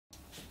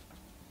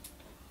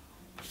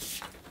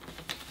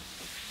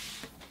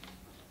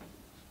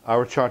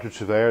Our chartered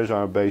surveyors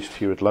are based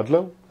here at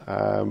Ludlow,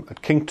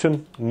 at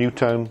Kington,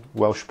 Newtown,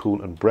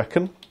 Welshpool and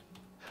Brecon,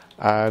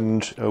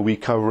 and we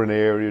cover an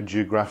area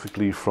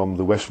geographically from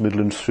the West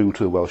Midlands through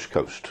to the Welsh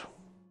coast.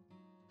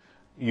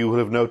 You will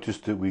have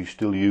noticed that we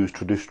still use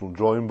traditional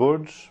drawing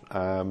boards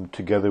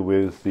together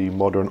with the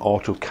modern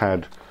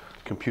AutoCAD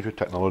computer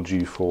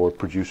technology for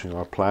producing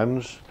our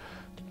plans.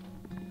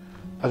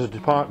 As a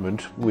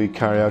department, we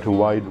carry out a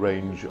wide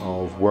range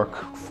of work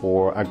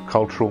for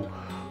agricultural,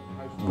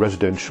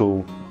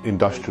 residential,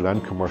 industrial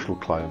and commercial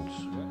clients.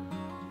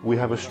 We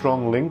have a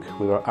strong link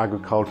with our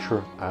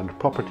agriculture and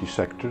property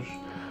sectors,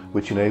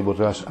 which enables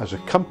us as a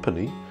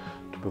company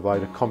to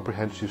provide a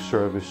comprehensive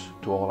service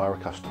to all our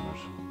customers.